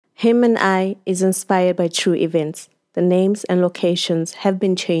Him and I is inspired by true events. The names and locations have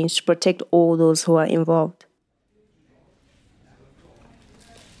been changed to protect all those who are involved.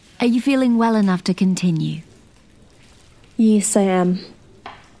 Are you feeling well enough to continue? Yes, I am.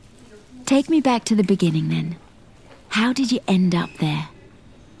 Take me back to the beginning then. How did you end up there?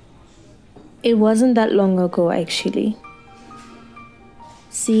 It wasn't that long ago, actually.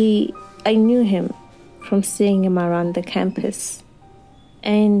 See, I knew him from seeing him around the campus.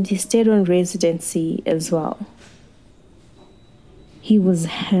 And he stayed on residency as well. He was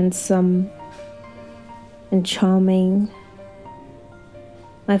handsome and charming.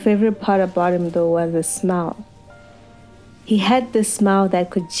 My favorite part about him, though, was his smile. He had this smile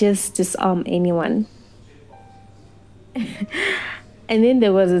that could just disarm anyone. And then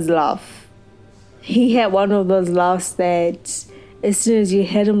there was his laugh. He had one of those laughs that as soon as you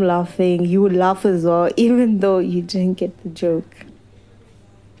heard him laughing, you would laugh as well, even though you didn't get the joke.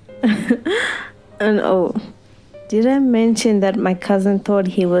 And oh, did I mention that my cousin thought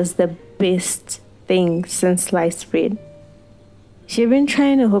he was the best thing since sliced bread? She'd been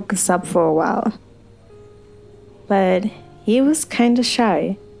trying to hook us up for a while. But he was kind of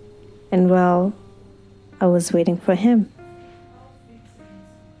shy. And well, I was waiting for him.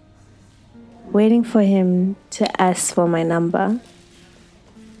 Waiting for him to ask for my number.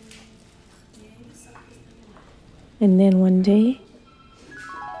 And then one day,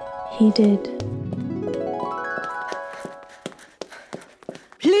 he did.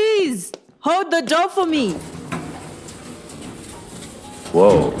 Please, hold the door for me.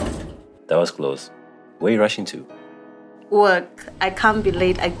 Whoa, that was close. Where are you rushing to? Work. I can't be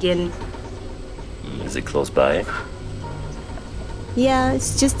late again. Is it close by? Yeah,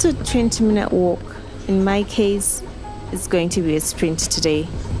 it's just a 20-minute walk. In my case, it's going to be a sprint today.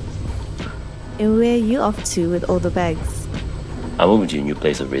 And where are you off to with all the bags? I'm moving to your new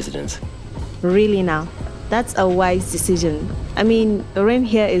place of residence. Really now? That's a wise decision. I mean, the rent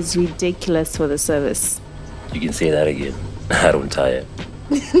here is ridiculous for the service. You can say that again. I don't tire.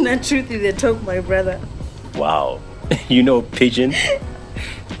 The truth is, they talk my brother. Wow. You know Pigeon?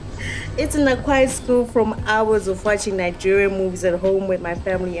 It's an acquired school from hours of watching Nigerian movies at home with my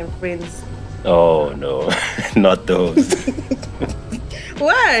family and friends. Oh, no. Not those.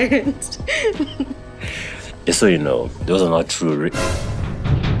 What? Just so you know, those are not true.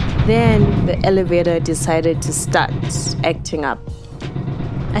 Then the elevator decided to start acting up.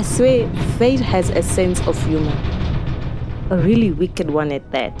 I swear, fate has a sense of humor. A really wicked one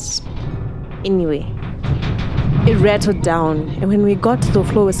at that. Anyway, it rattled down, and when we got to the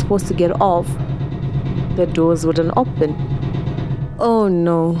floor we were supposed to get off, the doors wouldn't open. Oh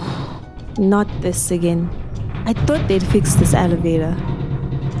no, not this again. I thought they'd fix this elevator.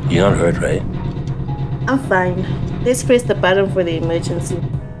 You're not hurt, right? I'm fine. Let's press the button for the emergency.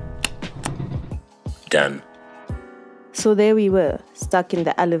 Done. So there we were, stuck in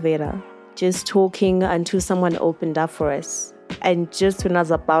the elevator, just talking until someone opened up for us. And just when I was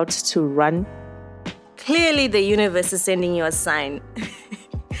about to run, clearly the universe is sending you a sign.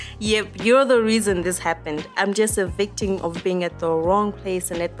 Yep, you're the reason this happened. I'm just a victim of being at the wrong place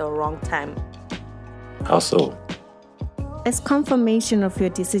and at the wrong time. How so? As confirmation of your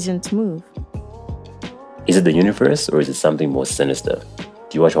decision to move. Is it the universe or is it something more sinister? Do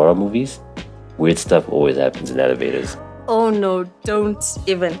you watch horror movies? Weird stuff always happens in elevators. Oh no, don't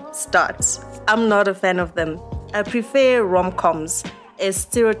even start. I'm not a fan of them. I prefer rom-coms, as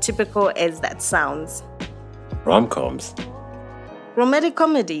stereotypical as that sounds. Rom-coms? Romantic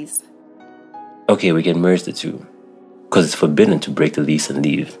comedies. Okay, we can merge the two. Because it's forbidden to break the lease and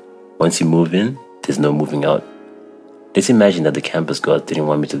leave. Once you move in, there's no moving out. Let's imagine that the campus guards didn't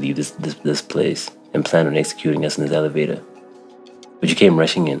want me to leave this place and planned on executing us in this elevator. But you came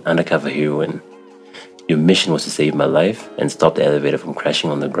rushing in, undercover heroine. Your mission was to save my life and stop the elevator from crashing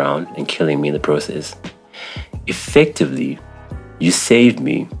on the ground and killing me in the process. Effectively, you saved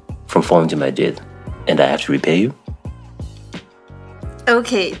me from falling to my death, and I have to repay you?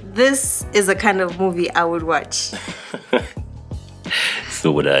 Okay, this is a kind of movie I would watch.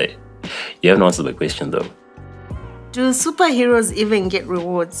 So would I. You haven't answered my question though. Do superheroes even get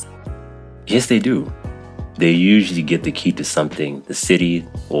rewards? Yes, they do. They usually get the key to something, the city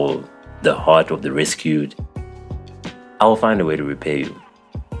or the heart of the rescued. I will find a way to repay you.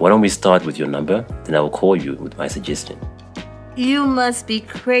 Why don't we start with your number, then I will call you with my suggestion. You must be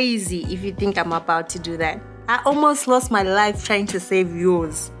crazy if you think I'm about to do that. I almost lost my life trying to save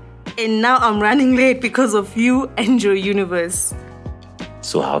yours. And now I'm running late because of you and your universe.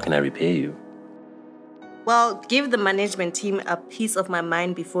 So how can I repay you? Well, give the management team a piece of my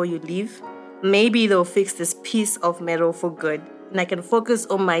mind before you leave. Maybe they'll fix this piece of metal for good. and I can focus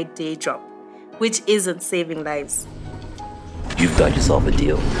on my day job, which isn't saving lives. You've got yourself a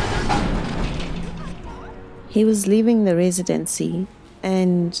deal. He was leaving the residency,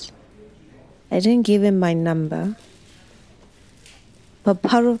 and I didn't give him my number. But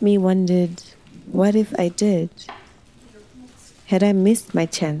part of me wondered, what if I did? Had I missed my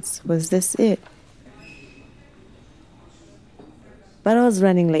chance? Was this it? But I was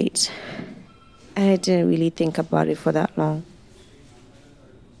running late, and I didn't really think about it for that long.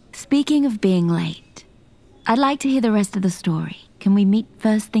 Speaking of being late, I'd like to hear the rest of the story. Can we meet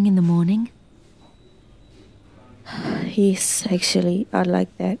first thing in the morning? Yes, actually, I'd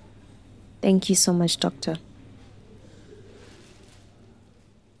like that. Thank you so much, Doctor.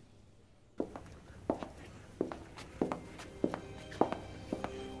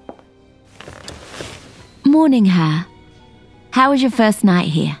 Morning, Ha. How was your first night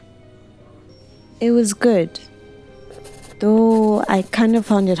here? It was good. Though I kind of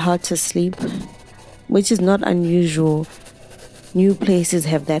found it hard to sleep, which is not unusual. New places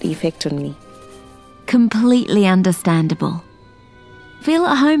have that effect on me. Completely understandable. Feel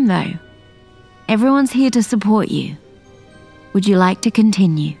at home, though. Everyone's here to support you. Would you like to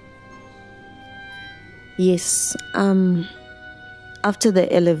continue? Yes, after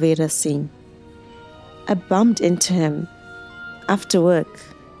the elevator scene, I bumped into him after work.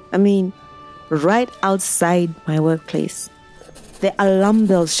 Right outside my workplace. The alarm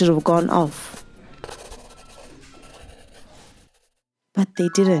bells should have gone off. But they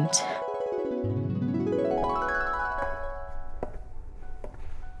didn't.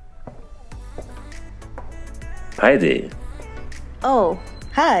 Hi there. Oh,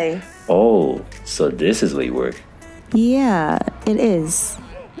 hi. Oh, so this is where you work. Yeah, it is.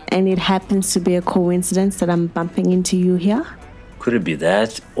 And it happens to be a coincidence that I'm bumping into you here? Could it be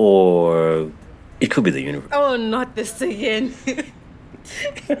that, or it could be the universe? Oh, not this again.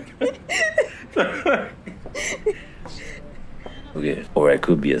 Okay, or I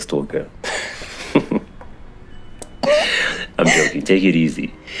could be a stalker. I'm joking. Take it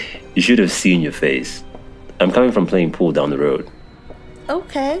easy. You should have seen your face. I'm coming from playing pool down the road.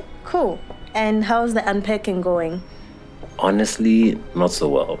 Okay, cool. And how's the unpacking going? Honestly, not so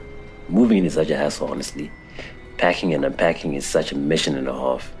well. Moving is such a hassle, honestly. Packing and unpacking is such a mission and a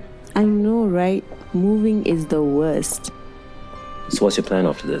half. I know, right? Moving is the worst. So what's your plan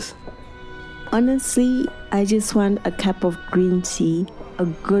after this? Honestly, I just want a cup of green tea, a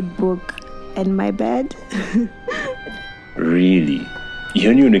good book, and my bed. Really?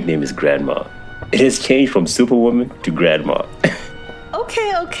 Your new nickname is Grandma. It has changed from Superwoman to Grandma.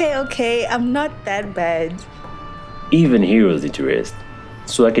 Okay. I'm not that bad. Even heroes need to rest.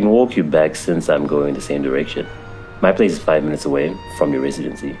 So I can walk you back since I'm going the same direction. My place is 5 minutes away from your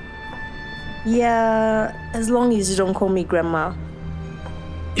residency. Yeah, as long as you don't call me Grandma.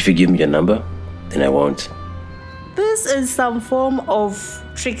 If you give me your number, then I won't. This is some form of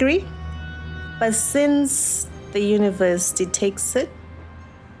trickery. But since the universe detects it,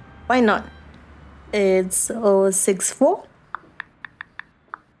 why not? It's 064.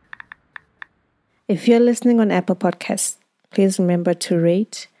 If you're listening on Apple Podcasts, please remember to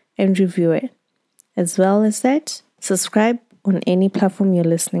rate and review it. As well as that, subscribe on any platform you're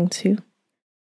listening to.